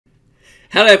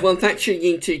Hello everyone, thanks for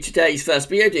tuning in to today's first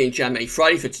video, doing JMA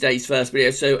Friday for today's first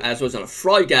video. So as was on a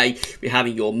Friday, we're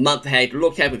having your month ahead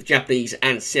look ahead with JMA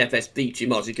and CFS V2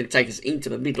 models. It's going to take us into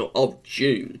the middle of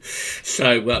June.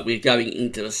 So we're going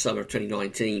into the summer of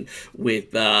 2019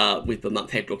 with the month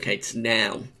ahead look aheads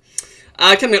now.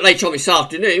 Coming up later on this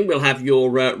afternoon, we'll have your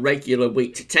regular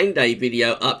week to 10-day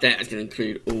video update. It's going to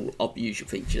include all of the usual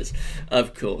features,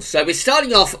 of course. So we're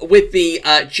starting off with the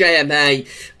JMA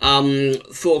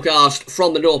forecast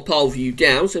from the North Pole view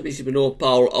down. So this is the North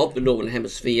Pole of the Northern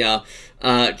Hemisphere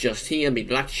just here,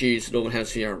 mid-latitudes, Northern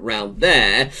Hemisphere around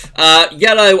there.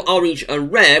 Yellow, orange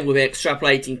and red, we're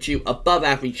extrapolating to above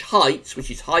average heights, which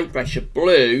is high pressure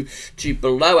blue, to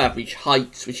below average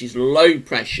heights, which is low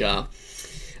pressure.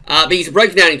 These are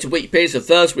broken down into week periods. The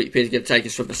first week period is going to take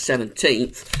us from the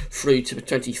 17th through to the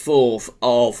 24th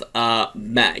of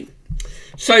May.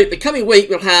 So the coming week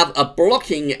we'll have a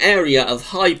blocking area of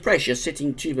high pressure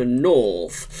sitting to the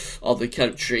north of the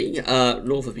country,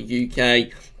 north of the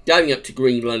UK, going up to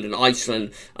Greenland and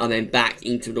Iceland, and then back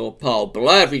into the North Pole.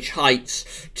 Below average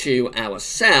heights to our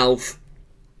south,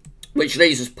 which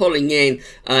leaves us pulling in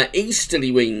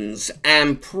easterly winds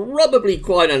and probably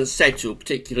quite unsettled,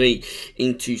 particularly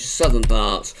into southern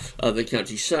parts of the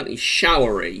country. Certainly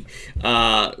showery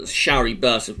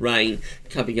bursts of rain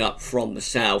coming up from the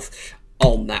south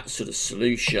on that sort of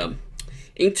solution.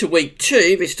 Into week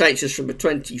 2, this takes us from the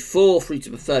 24th through to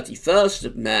the 31st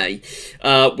of May,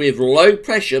 with low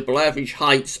pressure below average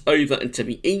heights over and to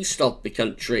the east of the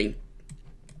country.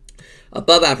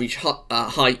 Above average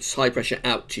heights, high pressure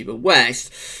out to the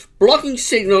west. Blocking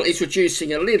signal is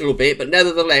reducing a little bit, but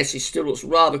nevertheless it still looks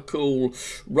rather cool,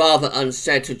 rather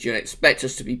unsettled. You'd expect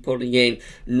us to be pulling in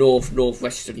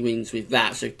northwesterly winds with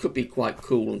that, so it could be quite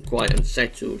cool and quite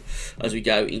unsettled as we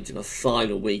go into the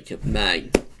final week of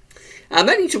May. Then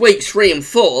into weeks 3 and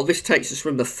 4, this takes us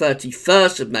from the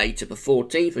 31st of May to the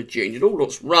 14th of June. It all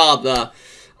looks rather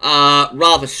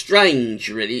strange,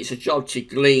 really. It's a job to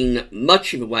glean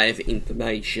much in the way of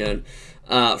information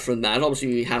from that. Obviously,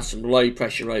 we have some low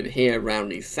pressure over here around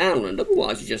Newfoundland.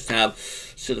 Otherwise, you just have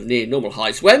sort of near normal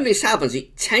heights. When this happens,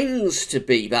 it tends to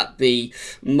be that the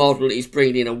model is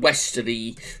bringing in a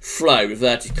westerly flow,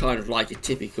 reverted kind of like a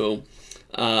typical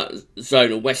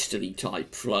zonal westerly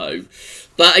type flow.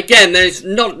 But again, there's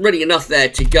not really enough there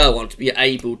to go on to be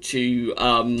able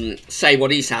to say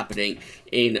what is happening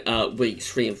in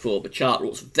weeks 3 and 4. The chart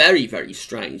looks very, very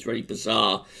strange, very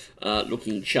bizarre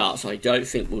looking charts. I don't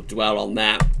think we'll dwell on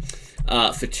that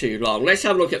for too long. Let's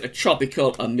have a look at the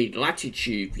tropical and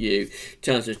mid-latitude view in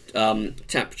terms of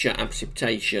temperature and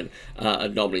precipitation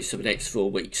anomalies for the next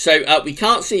 4 weeks. So we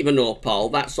can't see the North Pole.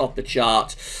 That's off the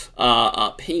chart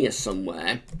up here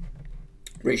somewhere,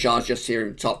 which are just here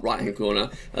in the top right hand corner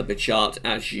of the chart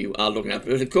as you are looking at it.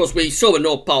 But of course we saw the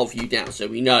North Pole view down, so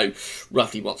we know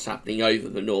roughly what's happening over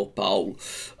the North Pole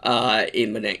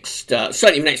in the next,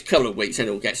 certainly in the next couple of weeks, and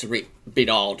it all gets a bit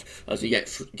odd as we get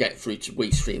through to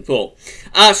weeks 3 and 4.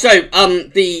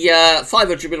 The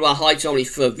 500 millibar height only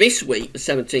for this week, the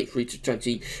 17th through to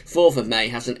 24th of May,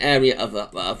 has an area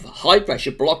of high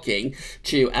pressure blocking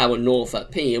to our north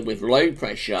up here, with low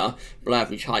pressure below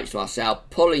average heights to our south,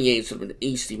 pulling in sort of an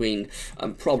easterly wind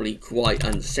and probably quite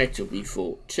unsettled, we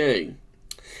thought too.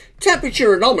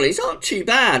 Temperature anomalies aren't too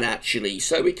bad, actually.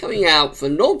 So we're coming out, for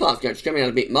northern parts of the country, coming out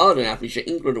a bit milder than average.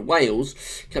 England and Wales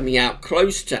coming out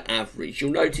close to average. You'll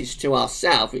notice to our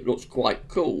south it looks quite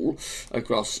cool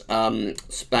across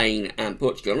Spain and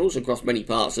Portugal, and also across many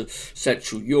parts of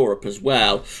Central Europe as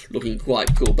well, looking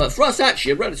quite cool. But for us,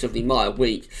 actually, a relatively mild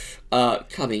week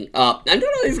coming up, and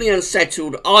not overly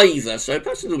unsettled either, so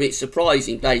perhaps a little bit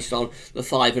surprising based on the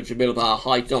 500 millibar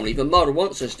height anomaly. The model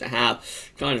wants us to have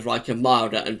kind of like a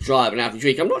milder and drier than average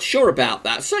week. I'm not sure about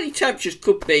that. Certainly temperatures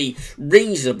could be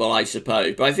reasonable, I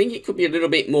suppose, but I think it could be a little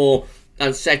bit more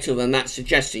unsettled than that's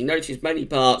suggesting. Notice many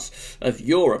parts of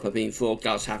Europe are being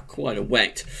forecast to have quite a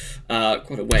wet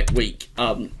week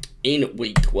in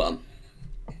week 1.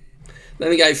 Then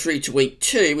we go through to week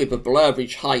 2 with the below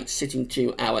average heights sitting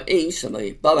to our east and the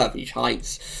above average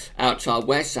heights out to our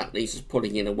west. That leaves us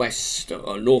pulling in a west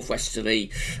or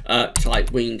northwesterly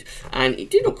type wind, and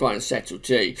it did look quite unsettled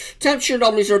too. Temperature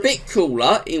anomalies are a bit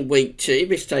cooler in week 2.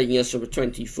 This taking us from the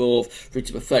 24th through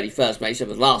to the 31st May, so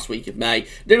the last week of May. A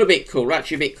little bit cooler,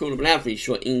 actually a bit cooler than average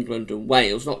for England and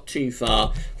Wales. Not too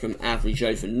far from average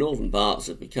over northern parts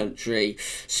of the country.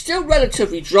 Still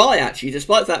relatively dry, actually,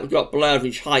 despite the fact we've got below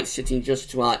average heights sitting just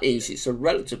to our east. It's a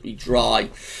relatively dry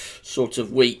sort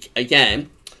of week again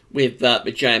with the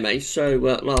JMA. So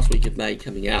last week of May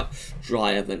coming out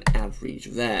drier than average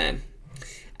there.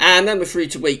 And then we're through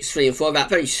to weeks 3 and 4, that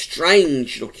very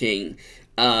strange looking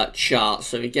chart.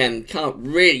 So again, can't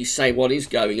really say what is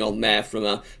going on there from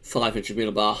a 500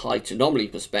 millibar height anomaly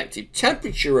perspective.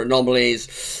 Temperature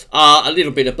anomalies are a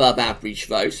little bit above average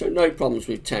though, so no problems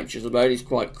with temperatures. The road is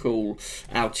quite cool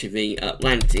out in the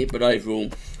Atlantic, but overall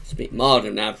it's a bit milder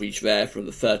than average there from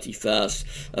the 31st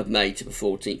of May to the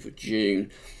 14th of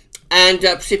June. And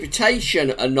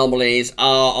precipitation anomalies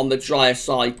are on the drier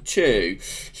side too.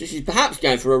 So this is perhaps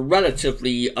going for a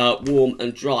relatively warm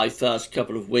and dry first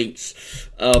couple of weeks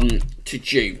to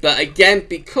June. But again,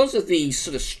 because of the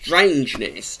sort of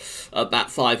strangeness of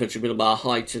that 500 millibar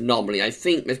height anomaly, I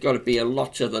think there's got to be a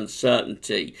lot of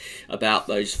uncertainty about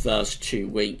those first 2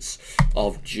 weeks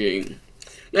of June.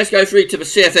 Let's go through to the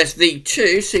CFS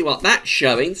V2, see what that's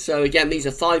showing. So again, these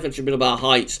are 500 millibar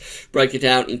heights broken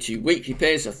down into weekly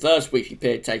periods. The first weekly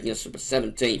period taking us from the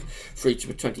 17th through to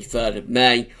the 23rd of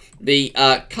May. The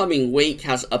coming week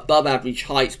has above average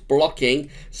heights blocking,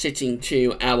 sitting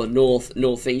to our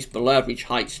northeast, below average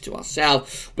heights to our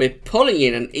south. We're pulling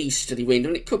in an easterly wind,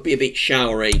 and it could be a bit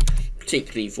showery,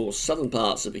 particularly for southern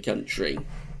parts of the country.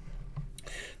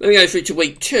 Then we go through to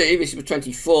week 2, this is the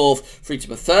 24th through to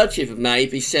the 30th of May.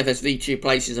 The CFS V2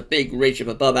 places a big ridge of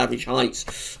above average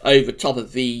heights over top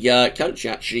of the country,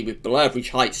 actually, with below average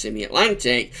heights in the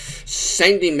Atlantic,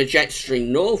 sending the jet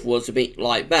stream northwards a bit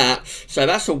like that. So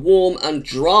that's a warm and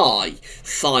dry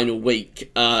final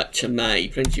week to May.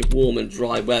 Plenty of warm and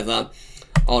dry weather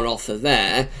on offer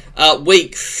there.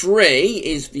 Week 3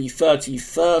 is the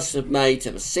 31st of May to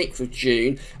the 6th of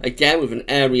June, again with an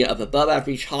area of above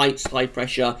average heights, high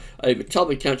pressure over top of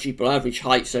the country, below average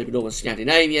heights over northern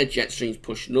Scandinavia, jet streams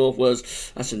push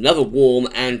northwards. That's another warm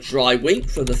and dry week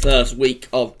for the first week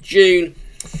of June.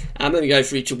 And then we go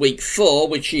through to week 4,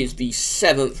 which is the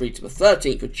 7th through to the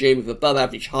 13th of June, with above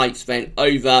average heights then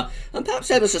over and perhaps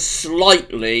ever so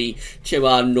slightly to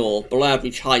our north. Below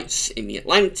average heights in the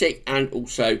Atlantic and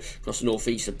also across the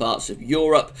northeastern parts of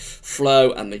Europe.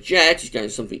 Flow and the jet is going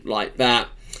something like that.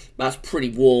 That's pretty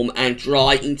warm and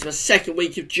dry into the second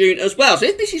week of June as well. So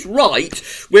if this is right,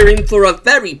 we're in for a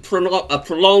very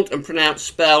prolonged and pronounced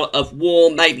spell of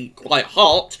warm, maybe quite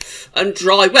hot, and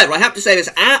dry weather. I have to say there's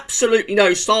absolutely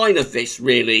no sign of this,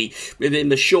 really, within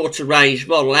the shorter range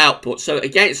model output. So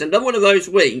again, it's another one of those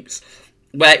weeks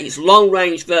where it's long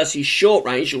range versus short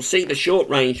range. You'll see the short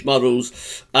range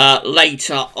models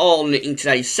later on in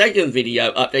today's second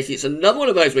video update. It's another one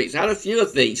of those weeks. I've had a few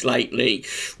of these lately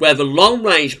where the long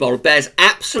range model bears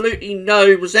absolutely no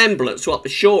resemblance to what the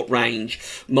short range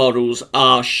models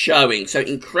are showing. So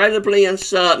incredibly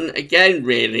uncertain again,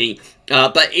 really.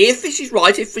 But if this is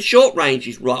right, if the short range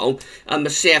is wrong, and the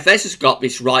CFS has got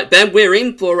this right, then we're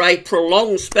in for a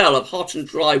prolonged spell of hot and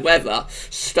dry weather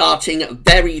starting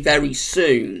very, very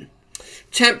soon.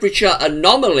 Temperature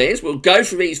anomalies, we'll go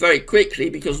through these very quickly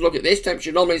because look at this. Temperature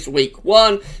anomalies for week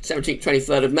 1, 17th,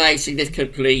 23rd of May,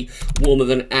 significantly warmer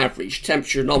than average.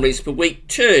 Temperature anomalies for week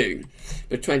 2,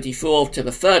 the 24th to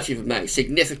the 30th of May,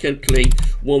 significantly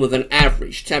warmer than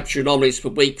average. Temperature anomalies for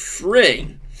week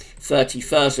 3,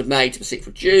 31st of May to the 6th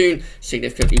of June,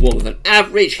 significantly warmer than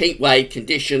average. Heat wave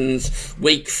conditions,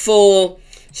 week 4,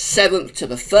 7th to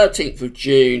the 13th of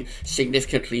June,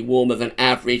 significantly warmer than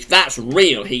average. That's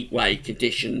real heat wave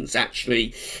conditions,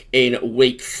 actually, in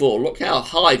week 4. Look how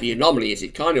high the anomaly is.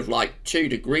 It's kind of like 2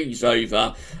 degrees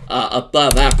over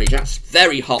above average. That's a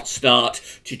very hot start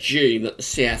to June that the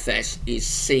CFS is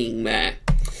seeing there.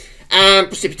 And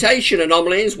precipitation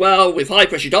anomalies, well, with high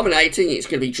pressure dominating, it's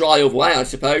going to be dry all the way, I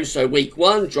suppose. So week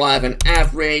 1, drier than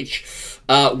average.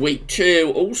 Week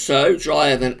 2, also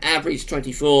drier than average.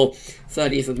 24th,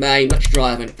 30th of May, much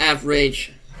drier than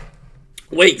average.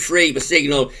 Week 3, the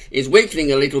signal is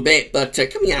weakening a little bit, but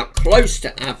coming out close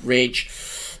to average.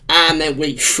 And then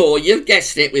week 4, you've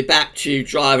guessed it, we're back to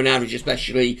drier than average,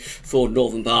 especially for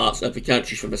northern parts of the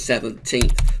country from the 7th to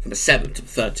the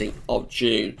 13th of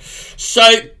June. So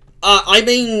I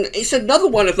mean, it's another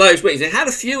one of those weeks. They've had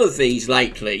a few of these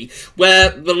lately where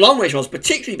the long range ones,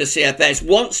 particularly the CFS,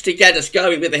 wants to get us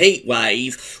going with a heat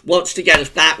wave, wants to get us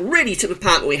back really to the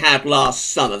pattern we had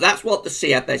last summer. That's what the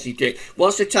CFS is doing.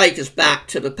 Wants to take us back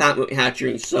to the pattern we had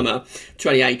during summer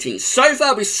 2018. So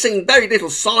far, we've seen very little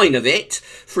sign of it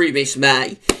through this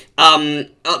May.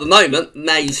 At the moment,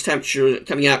 May's temperature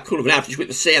coming out cooler than average, which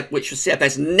the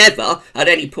CFS never at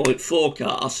any point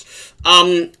forecast.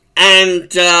 And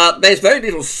there's very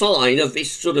little sign of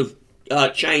this sort of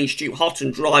change to hot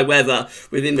and dry weather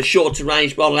within the shorter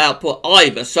range model output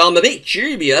either. So I'm a bit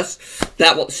dubious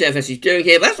that what the CFS is doing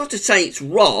here. That's not to say it's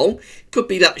wrong. It could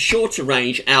be that the shorter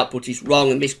range output is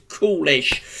wrong and this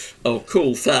coolish or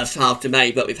cool first half to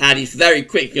May that we've had is very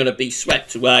quickly going to be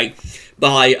swept away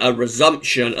by a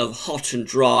resumption of hot and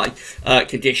dry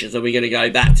conditions, and we're going to go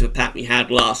back to the pattern we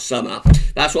had last summer.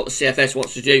 That's what the CFS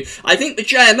wants to do. I think the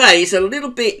JMA is a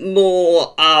little bit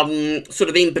more sort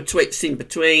of in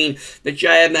between. The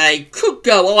JMA could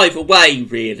go either way,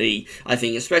 really, I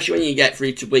think, especially when you get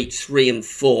through to weeks 3 and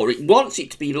 4. It wants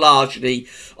it to be largely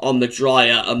on the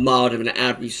drier and milder than the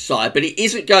average side, but it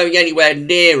isn't going anywhere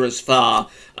near as far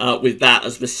with that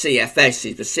as the CFS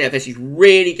is. The CFS is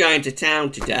really going to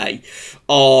town today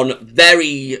on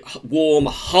very warm,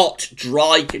 hot,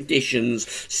 dry conditions,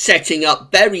 setting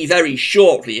up very, very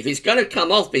shortly. If it's going to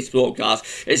come off this forecast,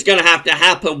 it's going to have to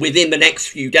happen within the next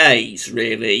few days,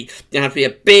 really. There have to be a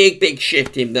big, big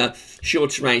shift in the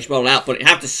shorter range model output. It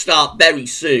have to start very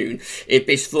soon if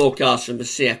this forecast from the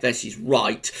CFS is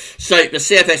right. So the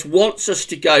CFS wants us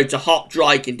to go to hot,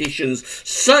 dry conditions,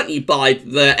 certainly by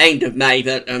the end of May,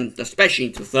 and especially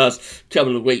into the first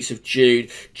couple of weeks of June.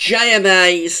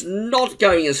 JMA is not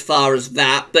going as far as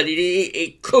that, but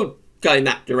it could go in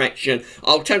that direction.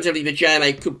 Alternatively, the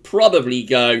JMA could probably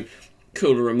go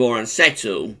cooler and more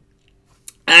unsettled.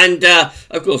 And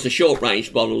of course, the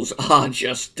short-range models are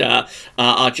just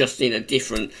in a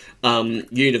different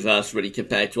universe, really,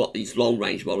 compared to what these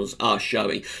long-range models are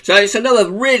showing. So it's another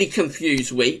really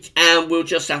confused week, and we'll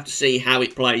just have to see how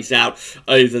it plays out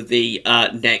over the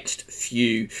next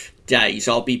few days.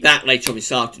 I'll be back later on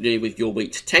this afternoon with your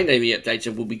week to 10-day updates,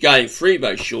 and we'll be going through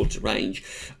those shorter range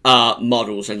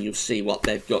models, and you'll see what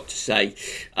they've got to say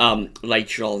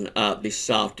later on this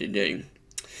afternoon.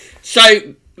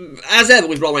 So, as ever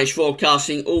with long-range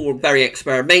forecasting, all very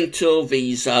experimental.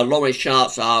 These long-range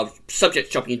charts are subject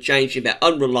to chopping and changing. They're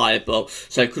unreliable,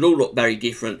 so it could all look very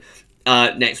different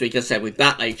next week. As I said, we're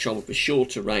back later on with the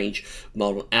shorter range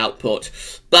model output.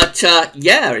 But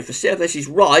yeah, if the CFS is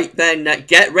right, then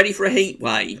get ready for a heat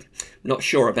wave. Not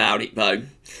sure about it, though.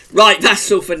 Right,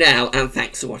 that's all for now, and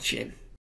thanks for watching.